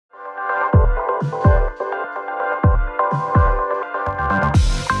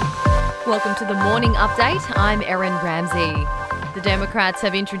Welcome to the Morning Update. I'm Erin Ramsey. The Democrats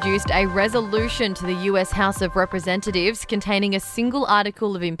have introduced a resolution to the US House of Representatives containing a single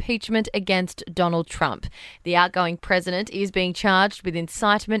article of impeachment against Donald Trump. The outgoing president is being charged with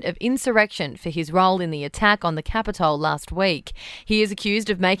incitement of insurrection for his role in the attack on the Capitol last week. He is accused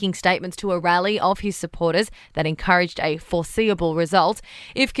of making statements to a rally of his supporters that encouraged a foreseeable result.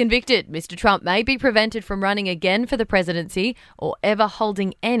 If convicted, Mr. Trump may be prevented from running again for the presidency or ever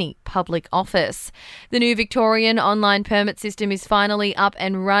holding any public office. The new Victorian online permit system is finally up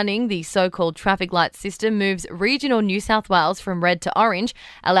and running. The so-called traffic light system moves regional New South Wales from red to orange,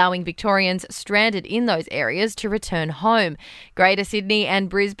 allowing Victorians stranded in those areas to return home. Greater Sydney and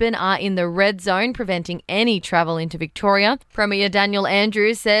Brisbane are in the red zone, preventing any travel into Victoria. Premier Daniel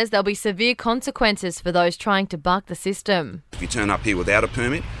Andrews says there'll be severe consequences for those trying to buck the system. If you turn up here without a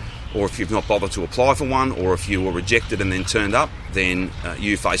permit, or if you've not bothered to apply for one, or if you were rejected and then turned up, then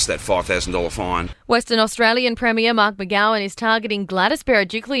you face that $5,000 fine. Western Australian Premier Mark McGowan is targeting Gladys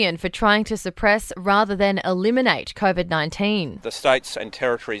Berejiklian for trying to suppress rather than eliminate COVID-19. The states and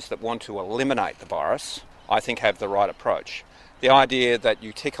territories that want to eliminate the virus, I think, have the right approach. The idea that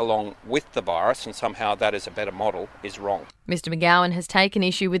you tick along with the virus and somehow that is a better model is wrong. Mr. McGowan has taken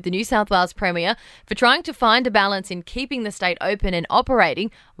issue with the New South Wales Premier for trying to find a balance in keeping the state open and operating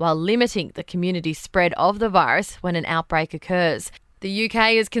while limiting the community spread of the virus when an outbreak occurs. The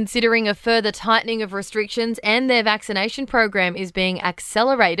UK is considering a further tightening of restrictions, and their vaccination program is being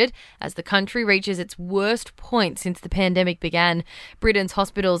accelerated as the country reaches its worst point since the pandemic began. Britain's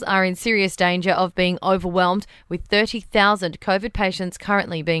hospitals are in serious danger of being overwhelmed, with 30,000 COVID patients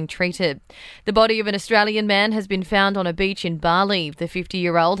currently being treated. The body of an Australian man has been found on a beach in Bali. The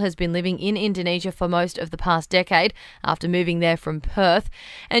 50-year-old has been living in Indonesia for most of the past decade after moving there from Perth.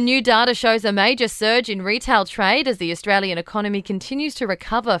 And new data shows a major surge in retail trade as the Australian economy continues to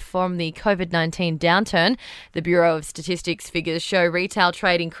recover from the COVID-19 downturn. The Bureau of Statistics figures show retail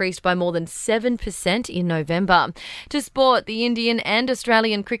trade increased by more than 7% in November. To sport, the Indian and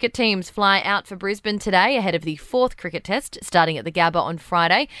Australian cricket teams fly out for Brisbane today ahead of the fourth cricket test starting at the Gabba on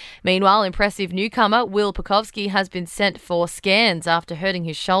Friday. Meanwhile, impressive newcomer Will Pucovski has been sent for scans after hurting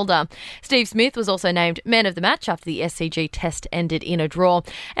his shoulder. Steve Smith was also named man of the match after the SCG test ended in a draw.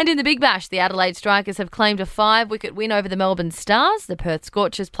 And in the Big Bash, the Adelaide Strikers have claimed a 5-wicket win over the Melbourne Stars. The Perth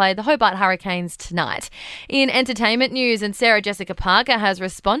Scorchers play the Hobart Hurricanes tonight. In entertainment news, and Sarah Jessica Parker has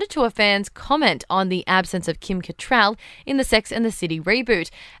responded to a fan's comment on the absence of Kim Cattrall in the Sex and the City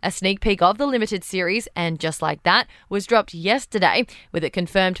reboot. A sneak peek of the limited series, and Just Like That, was dropped yesterday, with it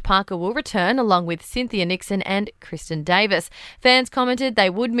confirmed Parker will return along with Cynthia Nixon and Kristen Davis. Fans commented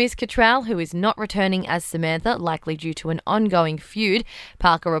they would miss Cattrall, who is not returning as Samantha, likely due to an ongoing feud.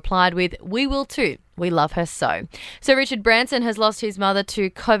 Parker replied with, "We will too. We love her so." Sir Richard Branson has lost his mother to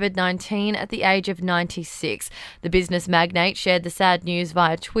COVID-19 at the age of 96. The business magnate shared the sad news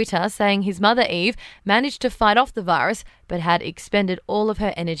via Twitter, saying his mother Eve managed to fight off the virus but had expended all of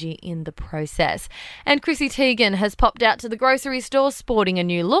her energy in the process. And Chrissy Teigen has popped out to the grocery store sporting a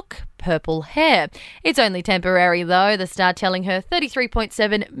new look, purple hair. It's only temporary though, the star telling her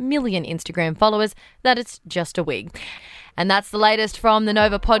 33.7 million Instagram followers that it's just a wig. And that's the latest from the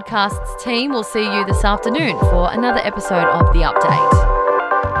Nova Podcasts team. We'll see you this afternoon for another episode of The Update.